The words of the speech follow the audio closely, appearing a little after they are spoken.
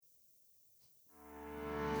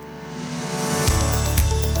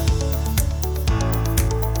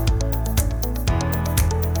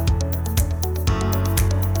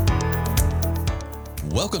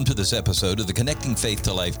Welcome to this episode of the Connecting Faith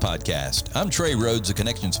to Life podcast. I'm Trey Rhodes, the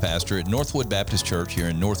Connections Pastor at Northwood Baptist Church here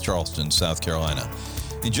in North Charleston, South Carolina.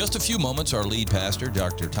 In just a few moments, our lead pastor,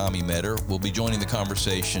 Dr. Tommy Metter, will be joining the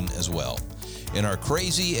conversation as well. In our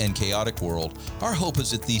crazy and chaotic world, our hope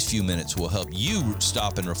is that these few minutes will help you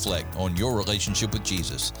stop and reflect on your relationship with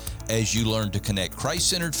Jesus as you learn to connect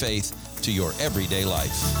Christ-centered faith to your everyday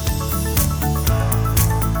life.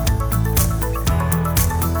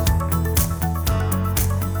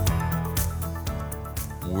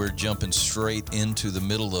 We're jumping straight into the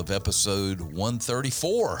middle of episode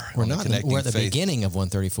 134. We're at the beginning of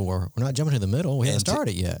 134. We're not jumping to the middle. We haven't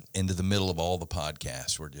started yet. Into the middle of all the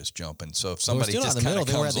podcasts. We're just jumping. So if somebody just kind of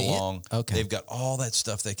comes along, they've got all that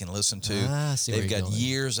stuff they can listen to. They've got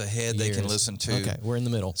years ahead they can listen to. Okay, we're in the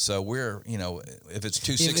middle. So we're, if it's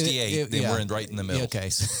 268, then we're right in the middle. Okay.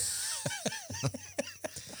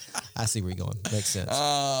 I see where you're going. Makes sense.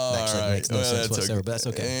 Oh, Actually, all right. makes no sense whatsoever, but that's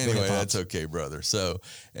okay. Anyway, that's okay, brother. So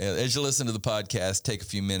as you listen to the podcast, take a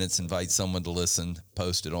few minutes, invite someone to listen,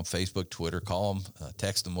 post it on Facebook, Twitter, call them,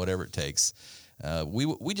 text them, whatever it takes.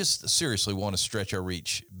 We just seriously want to stretch our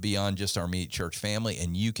reach beyond just our immediate church family,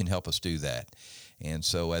 and you can help us do that. And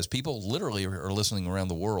so as people literally are listening around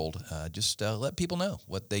the world, just let people know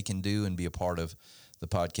what they can do and be a part of the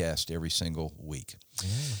podcast every single week.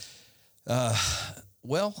 Yeah.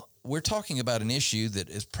 Well, we're talking about an issue that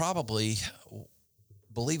is probably,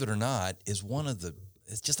 believe it or not, is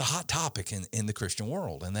it's just a hot topic in the Christian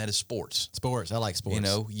world, and that is sports. Sports. I like sports.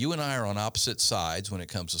 You and I are on opposite sides when it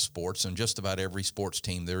comes to sports and just about every sports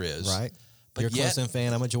team there is. Right. But you're a Clemson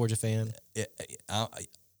fan. I'm a Georgia fan.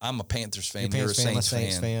 I'm a Panthers fan. You're a Saints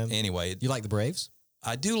fan. Anyway. You like the Braves?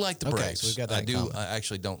 I do like the Braves. So we've got that I do. I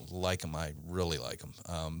actually don't like them. I really like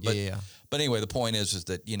them. Yeah. But anyway, the point is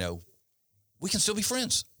that, we can still be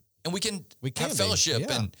friends, and we can have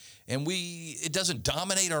fellowship, and it doesn't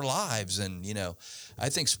dominate our lives. And, I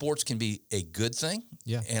think sports can be a good thing.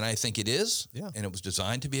 Yeah. And I think it is. Yeah. And it was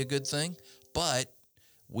designed to be a good thing, but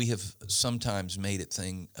we have sometimes made it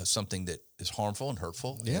something that is harmful and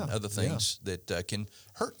hurtful and other things that can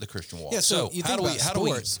hurt the Christian walk. Yeah. So you how think do about we,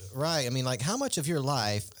 sports, right? I mean, like, how much of your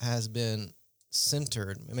life has been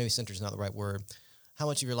centered, maybe centered is not the right word, how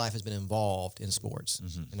much of your life has been involved in sports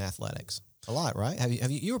and athletics? A lot, right?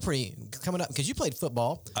 You were pretty coming up because you played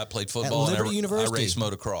football. I played football at Liberty University. I raced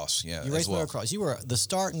motocross. Yeah, you raced motocross. You were the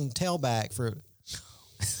starting tailback for.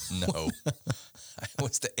 No, I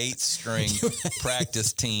was the 8th string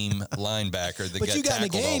practice team linebacker that got tackled all the time. But you got in a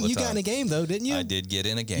game. You got in a game though, didn't you? I did get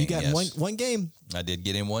in a game. You got in one game. I did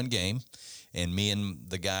get in one game, and me and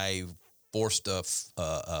the guy forced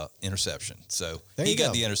a interception. So he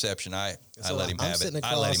got the interception. I let him have it.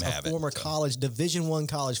 I let him have it. Former Division I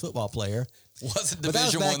college football player. Wasn't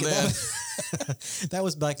Division I then. That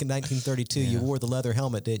was back in 1932. Yeah. You wore the leather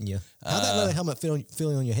helmet, didn't you? How'd that leather helmet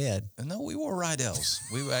feel on your head? No, we wore Rydell's.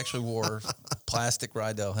 We actually wore plastic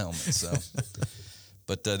Rydell helmets. So,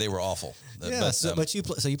 but they were awful. Yeah. But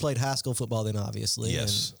you played high school football then, obviously.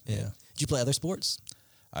 Yes. And did you play other sports?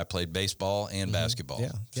 I played baseball and basketball.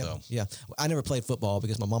 Yeah. I never played football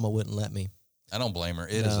because my mama wouldn't let me. I don't blame her.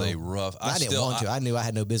 It is a rough. I didn't want to. I knew I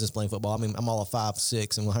had no business playing football. I mean, I'm all of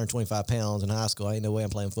 5'6" and 125 pounds in high school. I ain't no way I'm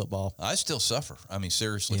playing football. I still suffer. I mean,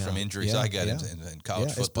 seriously, from injuries I got in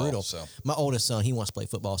college football. It's brutal. So my oldest son, he wants to play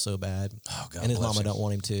football so bad. Oh, God, and his mama don't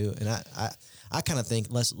want him to. And I kind of think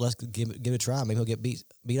let's give it a try. Maybe he'll get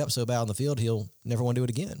beat up so bad on the field he'll never want to do it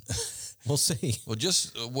again. We'll see. Well,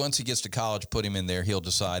 just once he gets to college, put him in there. He'll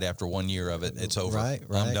decide after 1 year of it, it's over. Right.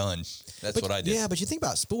 I'm done. That's what I did. Yeah, but you think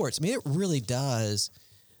about sports. I mean, it really does.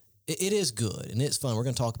 It is good and it's fun. We're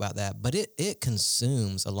going to talk about that, but it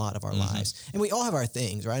consumes a lot of our lives, and we all have our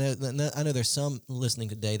things, right? I know there's some listening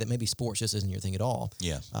today that maybe sports just isn't your thing at all.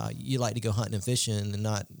 Yeah. You like to go hunting and fishing and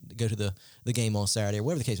not go to the game on Saturday or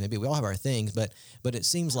whatever the case may be. We all have our things, but it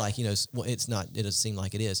seems like, it's not, it doesn't seem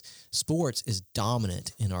like it is. Sports is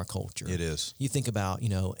dominant in our culture. It is. You think about,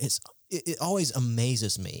 it always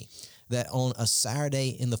amazes me that on a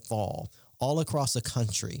Saturday in the fall, all across the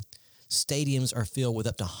country, stadiums are filled with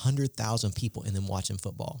up to 100,000 people and them watching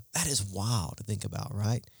football. That is wild to think about,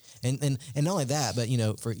 right? And not only that, but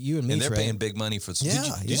for you and me, and they're Trey, paying big money for.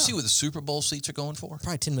 Did you see what the Super Bowl seats are going for?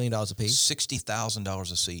 Probably $10 million a piece. $60,000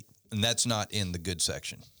 a seat, and that's not in the good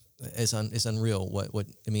section. it's unreal. What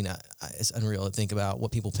I mean, it's unreal to think about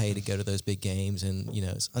what people pay to go to those big games, and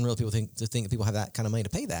it's unreal to think that people have that kind of money to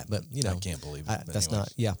pay that. But I can't believe it. That's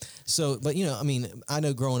not. Yeah. So, but I mean, I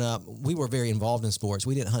know growing up, we were very involved in sports.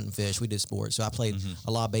 We didn't hunt and fish. We did sports. So I played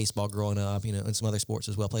a lot of baseball growing up. And some other sports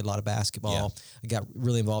as well. Played a lot of basketball. Yeah. I got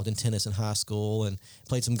really involved in tennis in high school and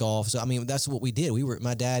played some golf. So I mean, that's what we did.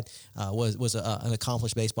 My dad was an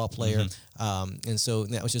accomplished baseball player, and so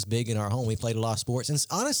that was just big in our home. We played a lot of sports, and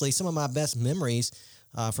honestly, some of my best memories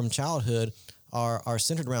from childhood are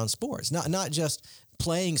centered around sports. Not just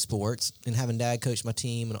playing sports and having dad coach my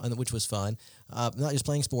team, and which was fun. Not just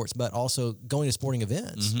playing sports, but also going to sporting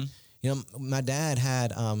events. My dad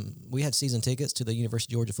had we had season tickets to the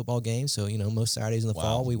University of Georgia football games. So most Saturdays in the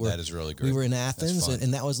fall that is really great. We were in Athens,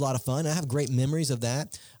 and that was a lot of fun. I have great memories of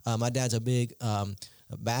that. My dad's a big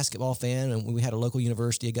basketball fan, and we had a local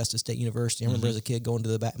university, Augusta State University. I remember as a kid going to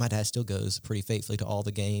the back. My dad still goes pretty faithfully to all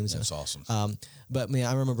the games. That's awesome. But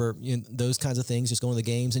I remember those kinds of things, just going to the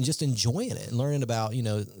games and just enjoying it and learning about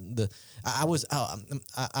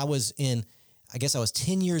I guess I was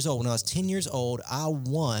 10 years old. When I was 10 years old, I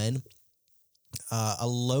won a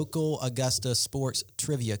local Augusta sports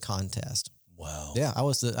trivia contest. Wow. Yeah, I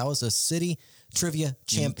was the city trivia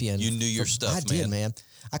champion. You knew your stuff, man. I did, man.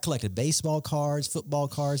 I collected baseball cards, football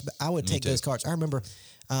cards, but I would take those cards. I remember,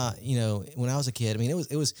 when I was a kid, I mean,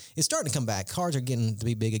 it's starting to come back. Cards are getting to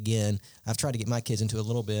be big again. I've tried to get my kids into it a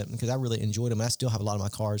little bit because I really enjoyed them. I still have a lot of my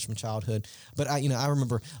cards from childhood, but I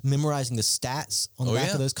remember memorizing the stats on the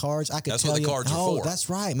back of those cards. I could tell what the cards are for. That's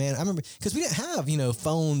right, man. I remember because we didn't have,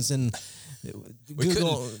 phones and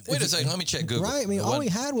Google. Wait a second, let me check Google. Right, I mean, all we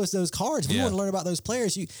had was those cards. We wanted to learn about those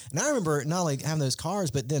players. And I remember not only having those cards,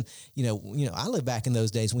 but then I lived back in those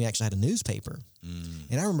days when we actually had a newspaper.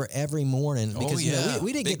 And I remember every morning because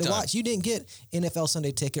we didn't get to watch. You didn't get NFL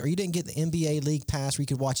Sunday Ticket, or you didn't get the NBA League Pass where you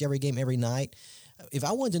could watch every game every night. If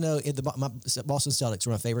I wanted to know if my Boston Celtics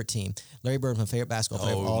were my favorite team, Larry Bird was my favorite basketball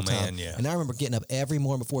player of all time. Yeah. And I remember getting up every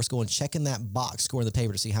morning before school and checking that box score in the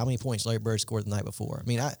paper to see how many points Larry Bird scored the night before. I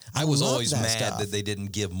mean, I was always mad stuff. that they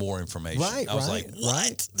didn't give more information. Right, I was like,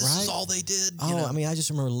 what? This is all they did? I mean, I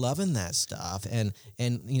just remember loving that stuff and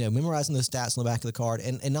memorizing those stats on the back of the card.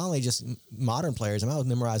 And not only just modern players, I was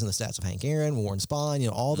memorizing the stats of Hank Aaron, Warren Spahn,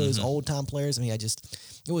 all those old-time players. I mean,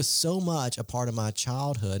 it was so much a part of my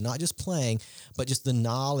childhood, not just playing, but just the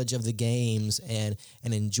knowledge of the games and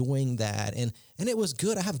enjoying that. And it was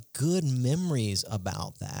good. I have good memories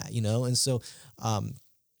about that, And so,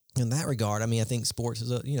 in that regard, I mean, I think sports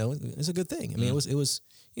is a good thing. I mean, it was,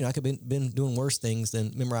 I could have been doing worse things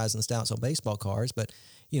than memorizing the stats on baseball cards, but,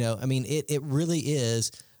 I mean, it really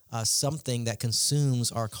is something that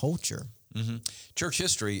consumes our culture. Church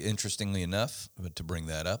history, interestingly enough, to bring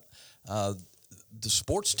that up, the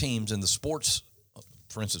sports teams and the sports,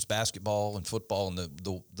 for instance, basketball and football and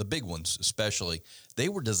the big ones especially, they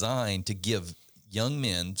were designed to give young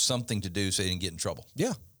men something to do so they didn't get in trouble.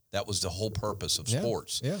 Yeah. That was the whole purpose of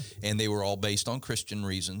sports. Yeah. And they were all based on Christian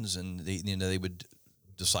reasons, and they would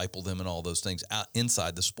disciple them and all those things out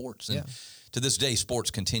inside the sports. And to this day,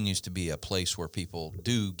 sports continues to be a place where people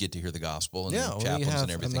do get to hear the gospel and chaplains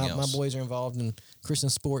and everything else. My boys are involved in Christian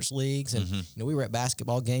sports leagues, and we were at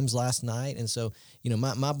basketball games last night, and so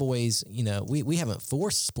my boys, we haven't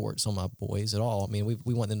forced sports on my boys at all. I mean,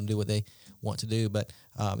 we want them to do what they want to do, but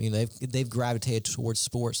they've gravitated towards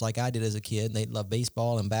sports like I did as a kid, and they love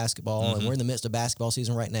baseball and basketball, and we're in the midst of basketball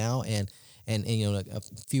season right now, and a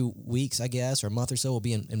few weeks, I guess, or a month or so, we'll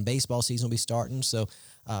be in baseball season will be starting. So,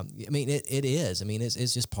 I mean, it is. I mean, it's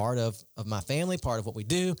just part of my family, part of what we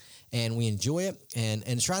do, and we enjoy it,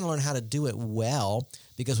 and trying to learn how to do it well,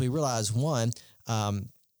 because we realize, one,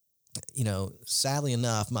 sadly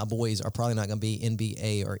enough, my boys are probably not going to be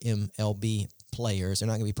NBA or MLB players. They're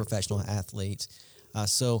not going to be professional athletes.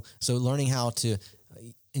 So learning how to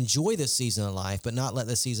enjoy this season of life, but not let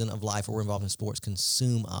the season of life where we're involved in sports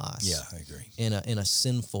consume us. Yeah, I agree. In a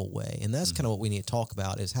sinful way, and that's kind of what we need to talk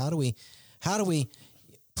about: is how do we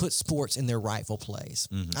put sports in their rightful place?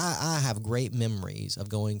 I have great memories of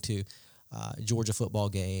going to Georgia football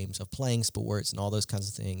games, of playing sports, and all those kinds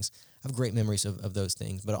of things. I have great memories of those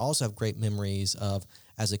things, but I also have great memories of,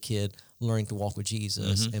 as a kid, learning to walk with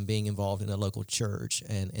Jesus and being involved in a local church.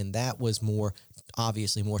 And that was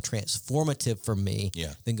obviously more transformative for me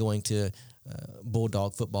than going to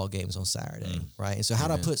Bulldog football games on Saturday, right? And so how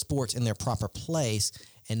do I put sports in their proper place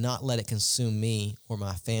and not let it consume me or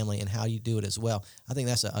my family, and how you do it as well. I think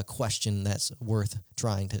that's a question that's worth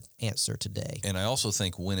trying to answer today. And I also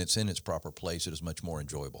think when it's in its proper place, it is much more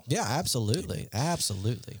enjoyable. Yeah, absolutely.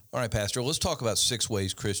 Absolutely. All right, Pastor, let's talk about 6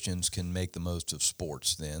 ways Christians can make the most of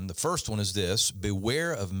sports then. The first one is this: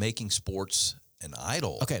 beware of making sports an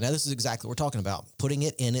idol. Okay, now this is exactly what we're talking about, putting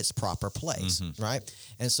it in its proper place, right?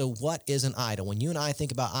 And so what is an idol? When you and I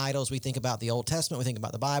think about idols, we think about the Old Testament, we think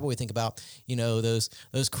about the Bible, we think about,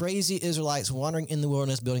 those crazy Israelites wandering in the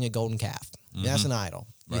wilderness building a golden calf. That's an idol.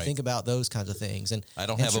 You think about those kinds of things. And I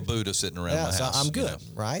don't have a Buddha sitting around my house. So I'm good,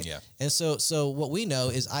 right? Yeah. And so what we know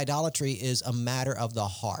is idolatry is a matter of the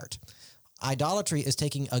heart. Idolatry is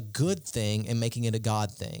taking a good thing and making it a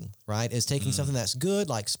God thing, right? It's taking something that's good,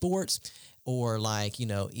 like sports, or like,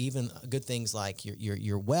 even good things like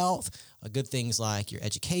your wealth, good things like your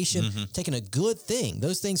education, taking a good thing.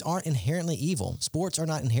 Those things aren't inherently evil. Sports are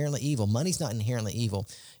not inherently evil. Money's not inherently evil.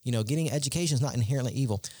 Getting education is not inherently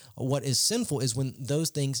evil. What is sinful is when those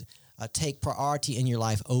things take priority in your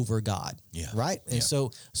life over God, right? And so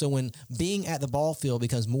when being at the ball field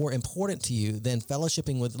becomes more important to you than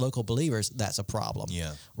fellowshipping with local believers, that's a problem,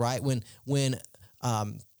 right? When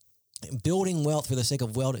building wealth for the sake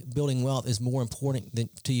of building wealth is more important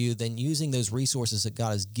to you than using those resources that God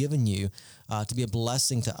has given you to be a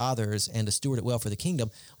blessing to others and to steward it well for the kingdom,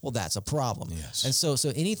 well, that's a problem. Yes. And so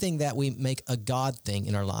anything that we make a God thing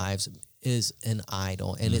in our lives is an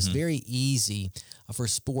idol. And it's very easy for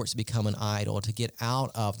sports to become an idol, to get out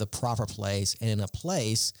of the proper place and in a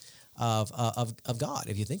place of God,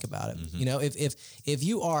 if you think about it. If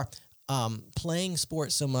you are playing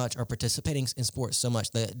sports so much or participating in sports so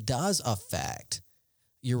much that it does affect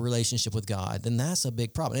your relationship with God, then that's a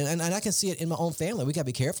big problem. And I can see it in my own family. We got to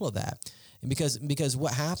be careful of that. And because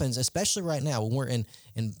what happens, especially right now when we're in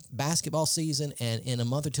basketball season and in a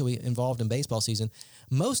month or two we involved in baseball season,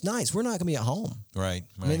 most nights we're not going to be at home. Right.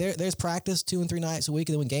 I mean, there's practice 2 and 3 nights a week,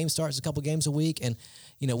 and then when game starts, a couple games a week. And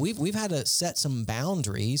we've had to set some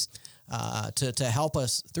boundaries to help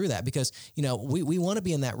us through that, because we want to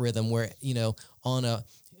be in that rhythm where on a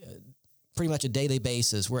pretty much a daily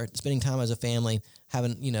basis we're spending time as a family,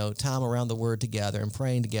 having time around the Word together and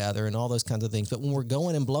praying together and all those kinds of things. But when we're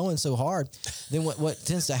going and blowing so hard, then what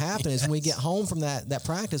tends to happen is when we get home from that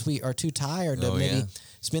practice, we are too tired to maybe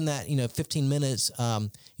spend that 15 minutes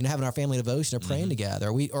having our family devotion or praying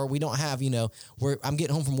together. We don't have I'm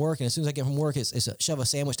getting home from work, and as soon as I get from work, it's a shove a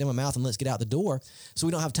sandwich down my mouth and let's get out the door. So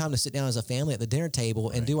we don't have time to sit down as a family at the dinner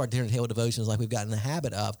table and do our dinner table devotions like we've gotten in the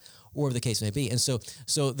habit of, or whatever the case may be. And so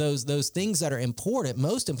those things that are important,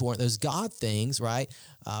 most important, those God things, right?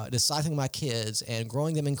 Discipling my kids and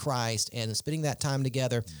growing them in Christ and spending that time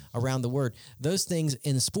together around the Word, those things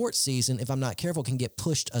in sports season, if I'm not careful, can get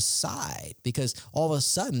pushed aside, because all of a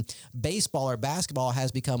sudden baseball or basketball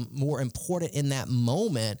has become more important in that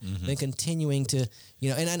moment than continuing to,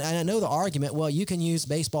 and I know the argument, well, you can use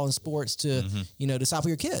baseball and sports to, disciple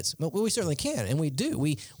your kids. Well, we certainly can, and we do.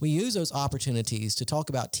 We use those opportunities to talk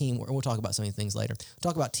about teamwork, and we'll talk about some of these things later.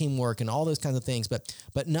 Talk about teamwork and all those kinds of things, but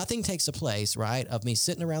nothing takes the place, right, of me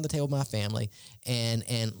sitting around the table with my family and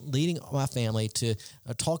leading my family to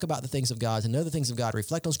talk about the things of God, to know the things of God,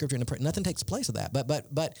 reflect on Scripture, and pray. Nothing takes the place of that.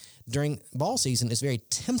 But during ball season, it's very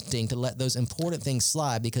tempting to let those important things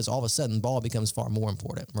slide, because all of a sudden ball becomes far more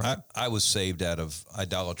important. Right? I was saved out of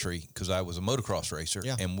idolatry because I was a motocross racer,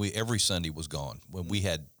 and every Sunday was gone. When we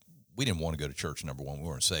didn't want to go to church. Number one, we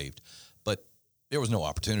weren't saved, but there was no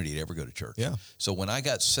opportunity to ever go to church. Yeah. So when I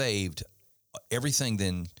got saved, everything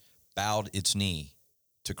then bowed its knee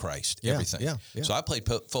to Christ. Everything. Yeah. So I played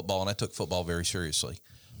football, and I took football very seriously.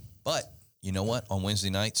 But you know what? On Wednesday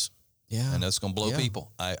nights, I know it's going to blow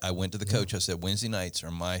people. I went to the coach. I said, Wednesday nights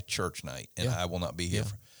are my church night, and I will not be here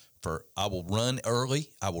for I will run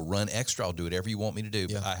early. I will run extra. I'll do whatever you want me to do,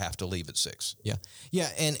 but I have to leave at 6. Yeah.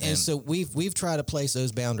 And so we've tried to place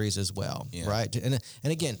those boundaries as well, right? And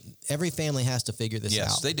again, every family has to figure this out.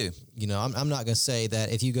 Yes, they do. I'm not going to say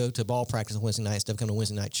that if you go to ball practice on Wednesday night instead of coming to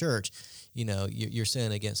Wednesday night church, you're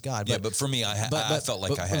sinning against God. But for me, I felt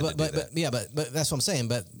like I had to do that. But that's what I'm saying.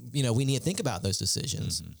 But we need to think about those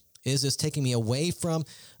decisions. Is this taking me away from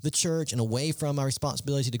the church and away from my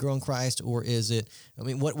responsibility to grow in Christ, or is it?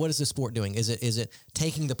 What is the sport doing? Is it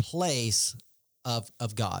taking the place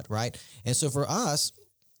of God, right? And so for us,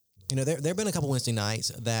 there have been a couple Wednesday nights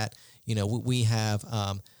that we have.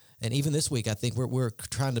 And even this week, I think we're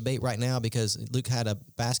trying to debate right now, because Luke had a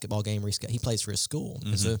basketball game he plays for his school,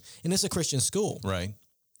 and it's a Christian school, right?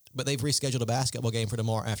 But they've rescheduled a basketball game for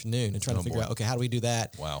tomorrow afternoon and trying to figure out, okay, how do we do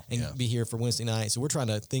that? Wow. And be here for Wednesday night. So we're trying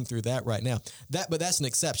to think through that right now. But that's an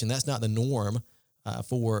exception. That's not the norm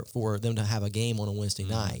for them to have a game on a Wednesday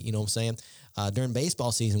night. You know what I'm saying? During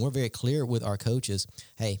baseball season, we're very clear with our coaches.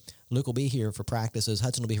 Hey, Luke will be here for practices.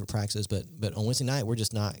 Hudson will be here for practices, but on Wednesday night, we're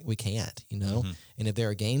just not. We can't, you know. And if there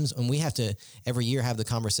are games, and we have to every year have the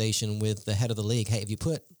conversation with the head of the league. Hey, if you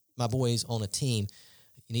put my boys on a team,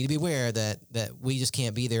 you need to be aware that we just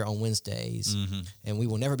can't be there on Wednesdays, and we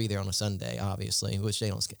will never be there on a Sunday, obviously, which they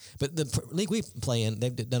don't. But the league we play in,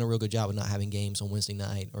 they've done a real good job of not having games on Wednesday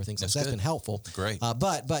night or things like that. That's been helpful. Great.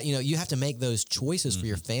 But you know, you have to make those choices for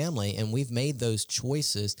your family, and we've made those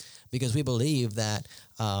choices because we believe that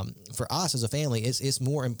for us as a family, it's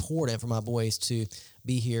more important for my boys to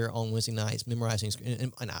be here on Wednesday nights, memorizing,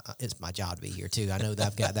 and it's my job to be here too. I know that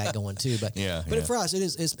I've got that going too, but for us,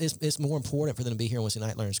 it's more important for them to be here on Wednesday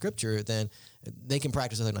night learning scripture than they can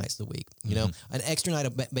practice other nights of the week. You know, an extra night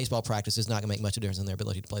of baseball practice is not going to make much of a difference in their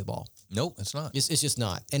ability to play the ball. Nope, it's not. It's just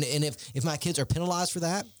not. And if my kids are penalized for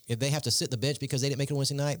that, if they have to sit the bench because they didn't make it on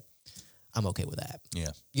Wednesday night, I'm okay with that. Yeah.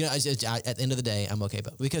 You know, at the end of the day, I'm okay,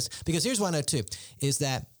 but because here's what I know too is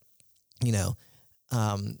that, you know.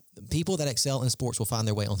 People that excel in sports will find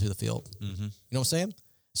their way on through the field. You know what I'm saying?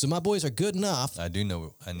 So my boys are good enough. I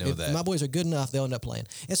know that. My boys are good enough, they'll end up playing.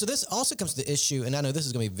 And so this also comes to the issue, and I know this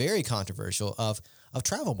is going to be very controversial, of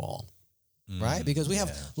travel ball, right? Because we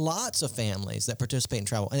have lots of families that participate in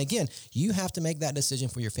travel. And again, you have to make that decision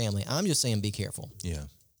for your family. I'm just saying be careful. Yeah.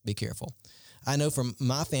 Be careful. I know from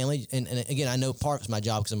my family, and again, I know part of my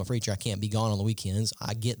job because I'm a preacher, I can't be gone on the weekends.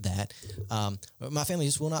 I get that. But my family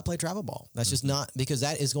just will not play travel ball. That's just not, because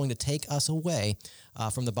that is going to take us away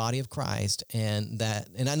from the body of Christ. And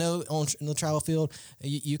I know in the travel field,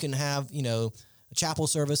 you can have, you know, chapel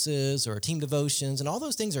services or team devotions, and all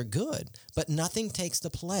those things are good, but nothing takes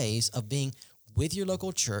the place of being with your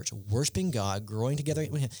local church, worshiping God, growing together.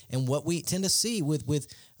 And what we tend to see with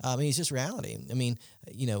I mean, it's just reality. I mean,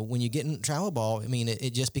 you know, when you get in travel ball, I mean, it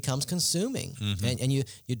just becomes consuming, and you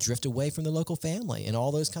drift away from the local family and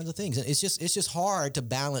all those kinds of things. And it's just hard to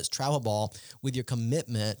balance travel ball with your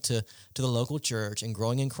commitment to the local church and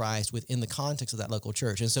growing in Christ within the context of that local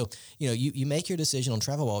church. And so, you know, you make your decision on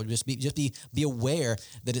travel ball. Just be aware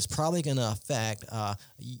that it's probably going to affect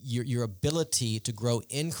your ability to grow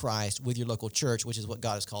in Christ with your local church, which is what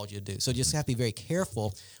God has called you to do. So just have to be very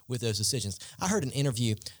careful with those decisions. I heard an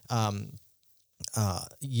interview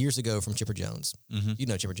years ago from Chipper Jones. You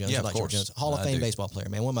know Chipper Jones. Yeah, you like of course. Chipper Jones. Hall of Fame baseball player,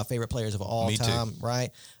 man. One of my favorite players of all time, right?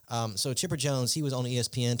 So Chipper Jones, he was on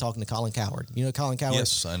ESPN talking to Colin Cowherd. You know Colin Cowherd?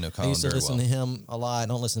 Yes, I know Colin I used to very listen to him a lot. I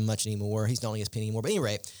don't listen much anymore. He's not on ESPN anymore. But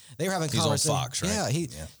anyway, they were having a conversation. He's on Fox, right?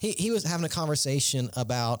 Yeah, he was having a conversation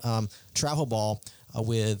about travel ball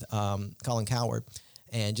with Colin Cowherd.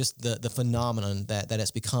 And just the phenomenon that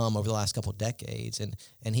it's become over the last couple of decades. And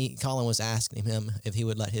Colin was asking him if he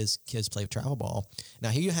would let his kids play travel ball. Now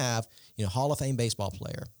here you have, you know, Hall of Fame baseball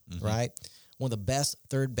player, right? One of the best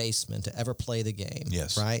third basemen to ever play the game.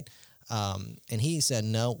 Yes. Right? And he said,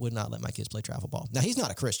 no, would not let my kids play travel ball. Now he's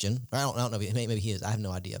not a Christian. I don't know if maybe he is. I have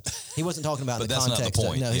no idea. He wasn't talking about but in the that's context. Not the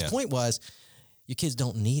point. No, his point was your kids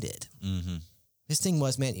don't need it. His thing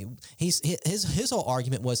was, man, his whole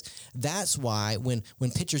argument was that's why when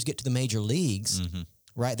pitchers get to the major leagues,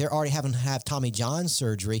 right, they're already having to have Tommy John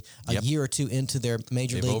surgery a year or two into their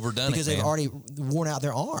major league overdone because it, they've already worn out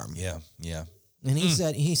their arm. Yeah. And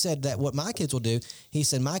he said that what my kids will do, he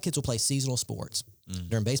said my kids will play seasonal sports.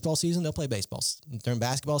 During baseball season, they'll play baseball. During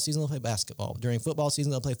basketball season, they'll play basketball. During football season,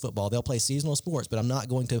 they'll play football. They'll play seasonal sports, but I'm not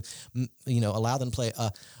going to, you know, allow them to play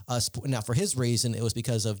a sport. Now, for his reason, it was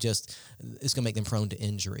because of just, it's going to make them prone to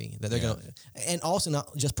injury. That they're going to, and also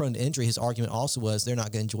not just prone to injury. His argument also was they're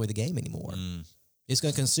not going to enjoy the game anymore. It's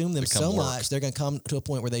going to consume them so much, they're going to come to a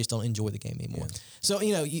point where they just don't enjoy the game anymore. Yeah. So,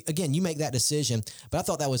 you know, you make that decision. But I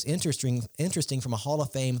thought that was interesting from a Hall of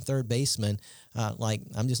Fame third baseman. Like,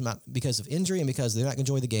 I'm just not, because of injury and because they're not going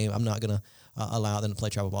to enjoy the game, I'm not going to allow them to play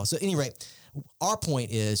travel ball. So, at any rate, our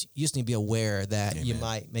point is you just need to be aware that you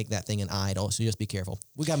might make that thing an idol. So, just be careful.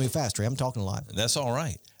 We got to move fast, Trey. I'm talking a lot. That's all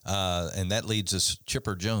right. And that leads us,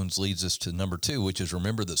 Chipper Jones leads us to number 2, which is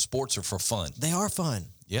remember that sports are for fun. They are fun.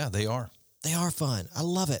 Yeah, they are. They are fun. I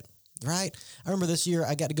love it, right? I remember this year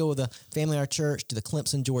I got to go with a family in our church to the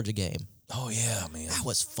Clemson, Georgia game. Oh, yeah, man. That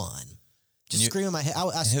was fun. Just screaming my head.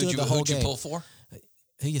 I stood the whole game. Who'd you pull for?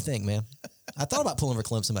 Who you think, man? I thought about pulling for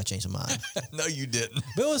Clemson, but I changed my mind. No, you didn't.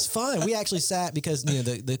 But it was fun. We actually sat because, you know,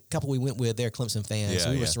 the couple we went with, they're Clemson fans. Yeah,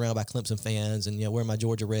 so we were surrounded by Clemson fans and, you know, wearing my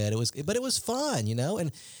Georgia red. But it was fun, you know,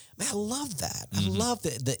 and man, I love that. I love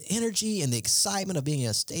the energy and the excitement of being in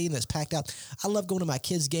a stadium that's packed out. I love going to my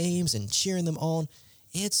kids' games and cheering them on.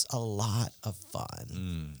 it's a lot of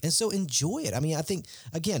fun. And so enjoy it. I mean, I think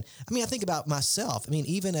about myself. I mean,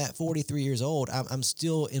 even at 43 years old, I'm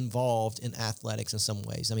still involved in athletics in some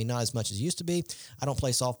ways. I mean, not as much as used to be. I don't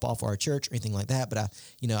play softball for our church or anything like that, but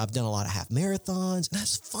I've done a lot of half marathons, and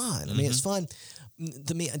that's fun. I mean, it's fun.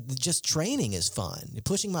 To me, just training is fun.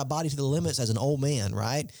 Pushing my body to the limits as an old man,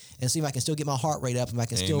 right? And see if I can still get my heart rate up, if I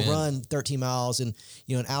can still run 13 miles in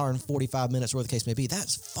an hour and 45 minutes, whatever the case may be.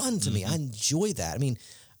 That's fun to me. I enjoy that. I mean,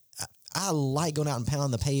 I like going out and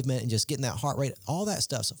pounding the pavement and just getting that heart rate. All that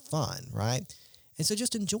stuff's fun, right? And so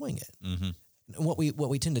just enjoying it. And what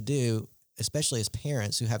we tend to do, especially as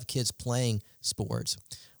parents who have kids playing sports,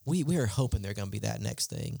 we are hoping they're going to be that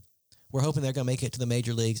next thing. We're hoping they're going to make it to the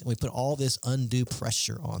major leagues, and we put all this undue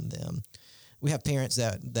pressure on them. We have parents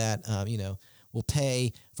that will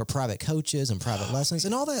pay for private coaches and private lessons,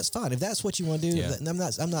 and all that's fine. If that's what you want to do,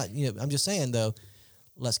 I'm just saying though,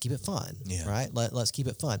 let's keep it fun, right? Let's keep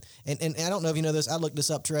it fun. And I don't know if you know this. I looked this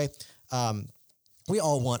up, Trey. We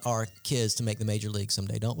all want our kids to make the major league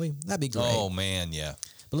someday, don't we? That'd be great. Oh man, yeah.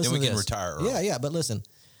 But listen, then we can retire early. Yeah. But listen.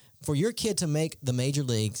 For your kid to make the major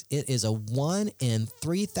leagues, it is a 1 in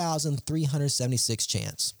 3,376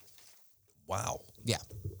 chance. Wow. Yeah.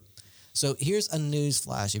 So here's a news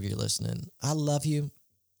flash if you're listening. I love you.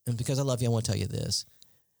 And because I love you, I want to tell you this.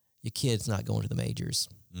 Your kid's not going to the majors.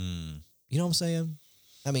 You know what I'm saying?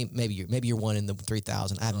 I mean, maybe you're 1 in the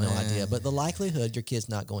 3,000. I have no idea. But the likelihood your kid's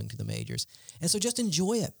not going to the majors. And so just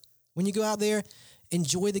enjoy it. When you go out there,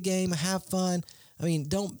 enjoy the game, have fun. I mean,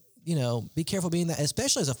 don't... be careful being that,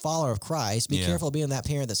 especially as a follower of Christ. Be careful of being that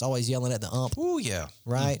parent that's always yelling at the ump. Oh, yeah.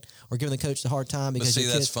 Right? Or giving the coach the hard time because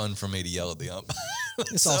that's fun for me to yell at the ump.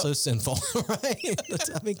 It's also sinful, right?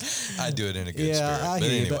 I do it in a good spirit. I but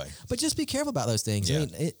hear anyway. You, but just be careful about those things. Yeah. I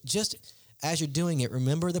mean, as you're doing it,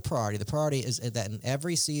 remember the priority. The priority is that in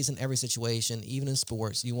every season, every situation, even in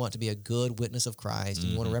sports, you want to be a good witness of Christ,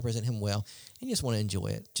 and you want to represent him well, and you just want to enjoy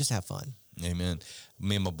it. Just have fun. Amen.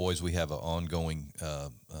 Me and my boys, we have an ongoing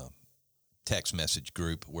text message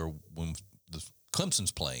group where when the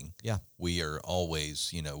Clemson's playing, we are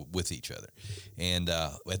always, with each other. And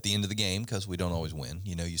at the end of the game, because we don't always win,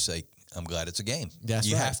 you say, I'm glad it's a game. That's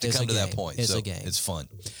you right. have to come to that point. It's a game. It's fun.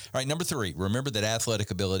 All right, number 3, remember that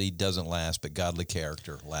athletic ability doesn't last, but godly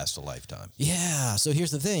character lasts a lifetime. Yeah, so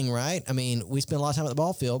here's the thing, right? I mean, we spend a lot of time at the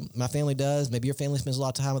ball field. My family does. Maybe your family spends a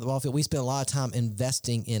lot of time at the ball field. We spend a lot of time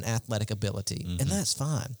investing in athletic ability, and that's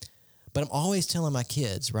fine. But I'm always telling my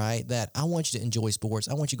kids, right, that I want you to enjoy sports.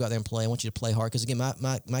 I want you to go out there and play. I want you to play hard because, again,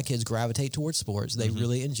 my kids gravitate towards sports. They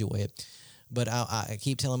really enjoy it. But I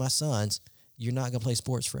keep telling my sons, you're not going to play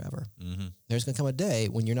sports forever. There's going to come a day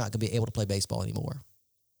when you're not going to be able to play baseball anymore,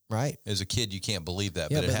 right? As a kid, you can't believe that,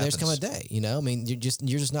 but it happens. There's come a day, I mean, you're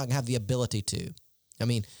just not going to have the ability to. I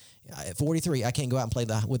mean, at 43, I can't go out and play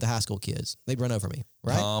with the high school kids. They'd run over me,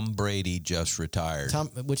 right? Tom Brady just retired.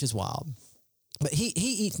 Which is wild. But he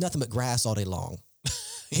eats nothing but grass all day long.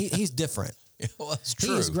 He's different. Well, that's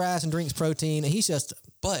true. He eats grass and drinks protein. And he's just.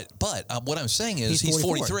 But what I'm saying is he's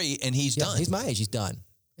 43 and he's done. He's my age. He's done.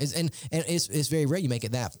 And it's very rare you make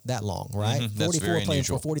it that long, right? 44 playing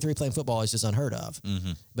 43 playing football is just unheard of.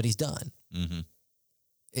 But he's done.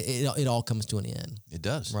 It all comes to an end. It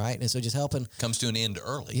does, right? And so just helping comes to an end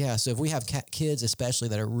early. Yeah. So if we have kids, especially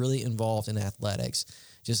that are really involved in athletics,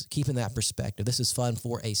 just keeping that perspective. This is fun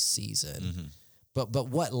for a season. But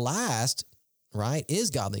what lasts, right, is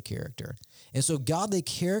godly character. And so godly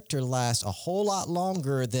character lasts a whole lot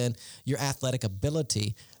longer than your athletic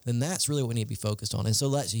ability. Then that's really what we need to be focused on. And so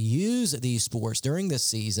let's use these sports during this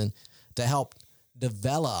season to help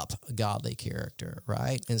develop godly character,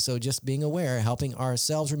 right? And so just being aware, helping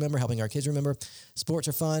ourselves remember, helping our kids remember, sports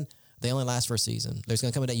are fun. They only last for a season. There's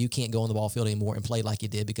going to come a day you can't go on the ball field anymore and play like you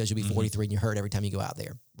did because you'll be 43 and you're hurt every time you go out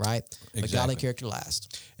there, right? Exactly. But godly character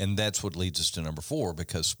lasts. And that's what leads us to number 4,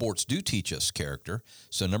 because sports do teach us character.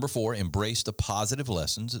 So number 4, embrace the positive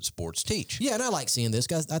lessons that sports teach. Yeah, and I like seeing this,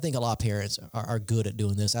 guys. I think a lot of parents are good at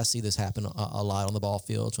doing this. I see this happen a lot on the ball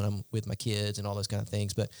fields when I'm with my kids and all those kind of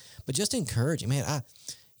things. But just encouraging, man,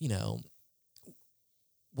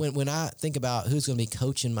 When I think about who's going to be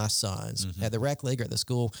coaching my sons at the rec league or at the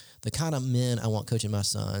school, the kind of men I want coaching my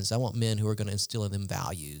sons, I want men who are going to instill in them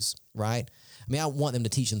values, right? I mean, I want them to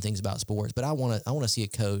teach them things about sports, but I want to see a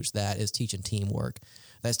coach that is teaching teamwork,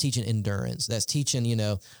 that's teaching endurance, that's teaching,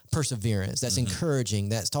 perseverance, that's encouraging,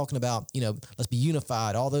 that's talking about, let's be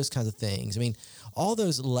unified, all those kinds of things. I mean, all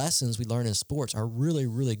those lessons we learn in sports are really,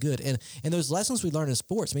 really good. And those lessons we learn in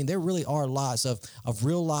sports, I mean, there really are lots of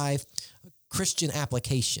real life Christian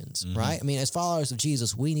applications, right? I mean, as followers of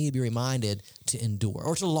Jesus, we need to be reminded to endure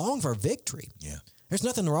or to long for victory. Yeah. There's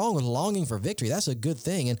nothing wrong with longing for victory. That's a good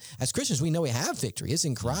thing. And as Christians, we know we have victory. It's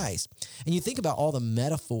in Christ. And you think about all the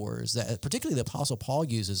metaphors that particularly the Apostle Paul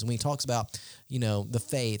uses when he talks about, the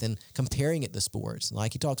faith and comparing it to sports.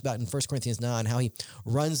 Like he talks about in 1 Corinthians 9, how he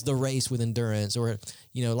runs the race with endurance, or,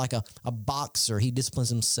 like a boxer, he disciplines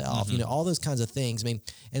himself, all those kinds of things. I mean,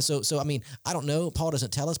 and so, I don't know, Paul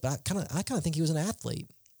doesn't tell us, but I kind of think he was an athlete.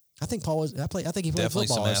 I think Paul was. I think he played definitely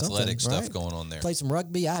football some or something, athletic stuff right? going on there. Played some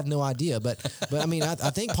rugby. I have no idea, but I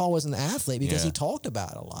think Paul was an athlete because Yeah. he talked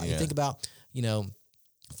about it a lot. Yeah. You think about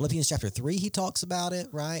Philippians chapter 3, he talks about it,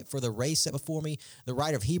 right? For the race set before me. The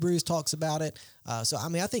writer of Hebrews talks about it. I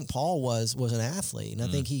think Paul was an athlete, and I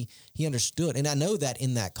think he understood. And I know that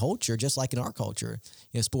in that culture, just like in our culture,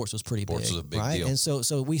 sports was pretty Sports big, was a big right? deal. And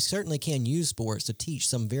so we certainly can use sports to teach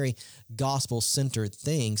some very gospel-centered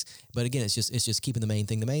things. But again, it's just keeping the main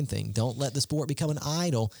thing. Don't let the sport become an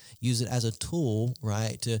idol. Use it as a tool,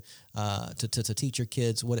 right? To teach your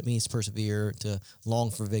kids what it means to persevere, to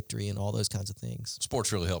long for victory, and all those kinds of things.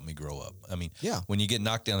 Sports really helped me grow up. I mean, Yeah. when you get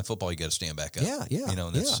knocked down in football, you got to stand back up. Yeah.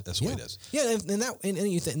 And that's the way it is. Yeah, and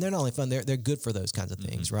you think they're not only fun; they're good for those kinds of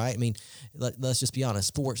things, right? I mean, let's just be honest.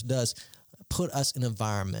 Sports does put us in an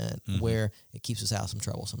environment where it keeps us out of some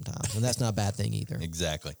trouble sometimes, and that's not a bad thing either.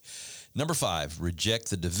 Exactly. Number 5, reject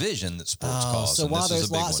the division that sports cause. So And while this is there's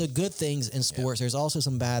a big lots one. of good things in sports, there's also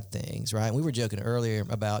some bad things, right? We were joking earlier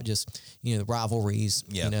about just the rivalries,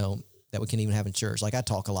 Yeah. that we can even have in church. Like I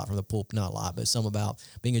talk a lot from the pulpit, not a lot, but some about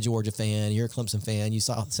being a Georgia fan, you're a Clemson fan, you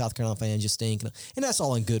South Carolina fan, you stink, and that's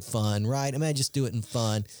all in good fun, right? I mean, just do it in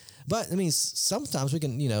fun. But I mean, sometimes we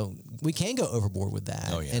can go overboard with that,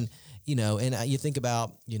 Oh, yeah. and you think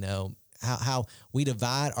about how we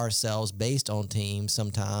divide ourselves based on teams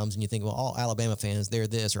sometimes, and you think, well, all Alabama fans, they're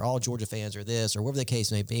this, or all Georgia fans are this, or whatever the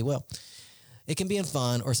case may be. Well, it can be in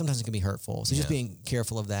fun, or sometimes it can be hurtful. So just being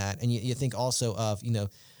careful of that. And you think also of,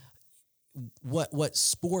 what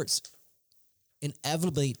sports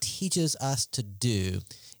inevitably teaches us to do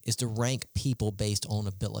is to rank people based on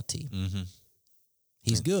ability. Mm-hmm.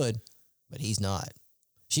 He's good, but he's not.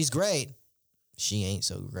 She's great. She ain't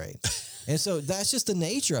so great. And so that's just the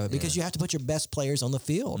nature of it, because you have to put your best players on the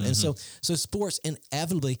field. And so sports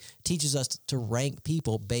inevitably teaches us to rank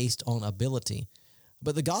people based on ability.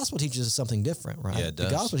 But the gospel teaches us something different, right? Yeah, it does.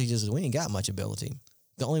 The gospel teaches us we ain't got much ability.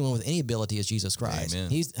 The only one with any ability is Jesus Christ.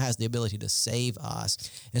 Amen. He has the ability to save us.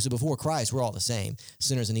 And so before Christ, we're all the same,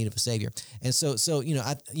 sinners in need of a savior. And so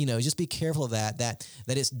just be careful of that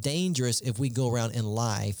it's dangerous if we go around in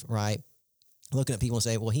life, right, looking at people and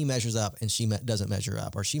say, well, he measures up and she doesn't measure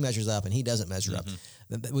up, or she measures up and he doesn't measure up.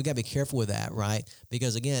 We got to be careful with that, right?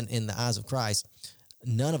 Because again, in the eyes of Christ,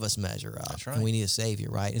 none of us measure up. That's right. And we need a savior,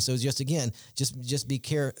 right? And so just be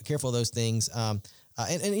careful of those things.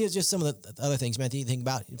 And it's just some of the other things, man, you think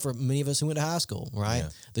about for many of us who went to high school, right? Yeah.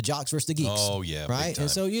 The jocks versus the geeks. Oh, yeah, big right? time.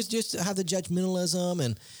 And so you just have the judgmentalism,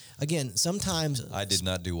 and again, sometimes I did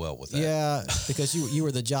not do well with that. yeah, because you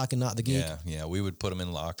were the jock and not the geek. Yeah. We would put them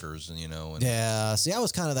in lockers, and and Yeah. See, I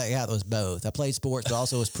was kind of that guy that was both. I played sports, but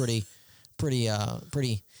also was pretty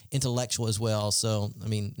intellectual as well. So I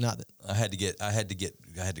mean, not that. I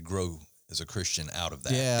had to grow as a Christian out of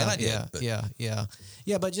that. Yeah, And I did. yeah, but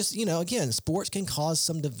yeah. But just again, sports can cause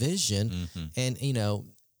some division, and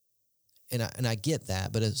and I get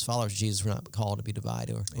that. But as followers of Jesus, we're not called to be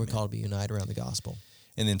divided, or we're called to be united around the gospel.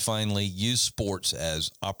 And then finally, use sports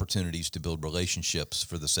as opportunities to build relationships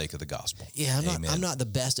for the sake of the gospel. Yeah, Amen. I'm not the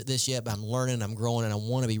best at this yet, but I'm learning, I'm growing, and I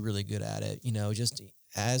want to be really good at it. Just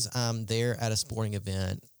as I'm there at a sporting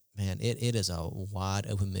event, man, it is a wide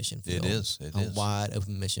open mission field. It is. It is. Wide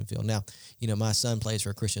open mission field. Now, my son plays for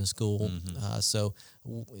a Christian school, so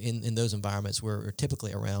in those environments, we're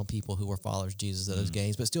typically around people who are followers of Jesus at those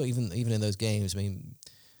games. But still, even in those games, I mean,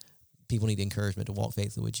 people need encouragement to walk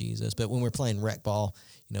faithfully with Jesus. But when we're playing rec ball,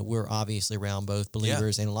 we're obviously around both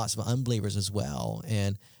believers and lots of unbelievers as well,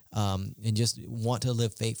 and just want to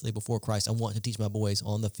live faithfully before Christ. I want to teach my boys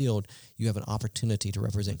on the field. You have an opportunity to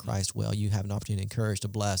represent Christ well. You have an opportunity to encourage, to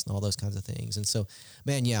bless, and all those kinds of things. And so,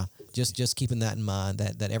 man, just keeping that in mind,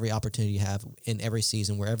 that every opportunity you have in every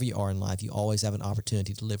season, wherever you are in life, you always have an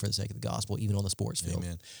opportunity to live for the sake of the gospel, even on the sports field.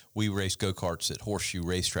 Amen. We raced go-karts at Horseshoe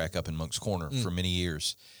Racetrack up in Monk's Corner for many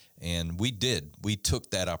years. And we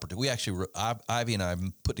took that opportunity. We actually, Ivy and I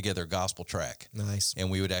put together a gospel track. Nice.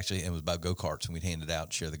 And we would it was about go-karts, and we'd hand it out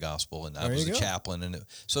and share the gospel. And I was you a go. chaplain. And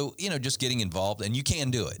so, just getting involved. And you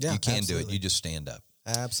can do it. Yeah, you can do it. absolutely. You just stand up.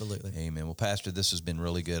 Absolutely. Amen. Well, Pastor, this has been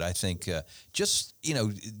really good. I think getting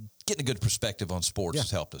a good perspective on sports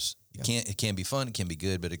has helped us. It can be fun, it can be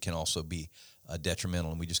good, but it can also be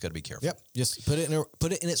detrimental, and we just got to be careful. Yep. Just put it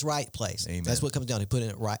in its right place. Amen. That's what it comes down to. Put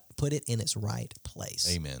it in its right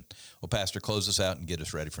place. Amen. Well, Pastor, close us out and get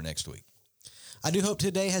us ready for next week. I do hope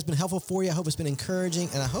today has been helpful for you. I hope it's been encouraging,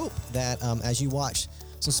 and I hope that as you watch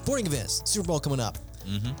some sporting events, Super Bowl coming up,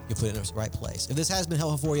 you'll put it in the right place. If this has been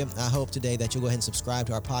helpful for you, I hope today that you'll go ahead and subscribe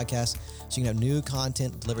to our podcast so you can have new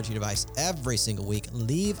content delivered to your device every single week.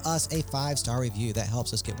 Leave us a 5-star review. That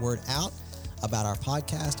helps us get word out about our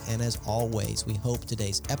podcast. And as always, we hope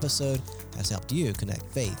today's episode has helped you connect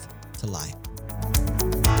faith to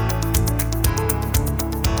life.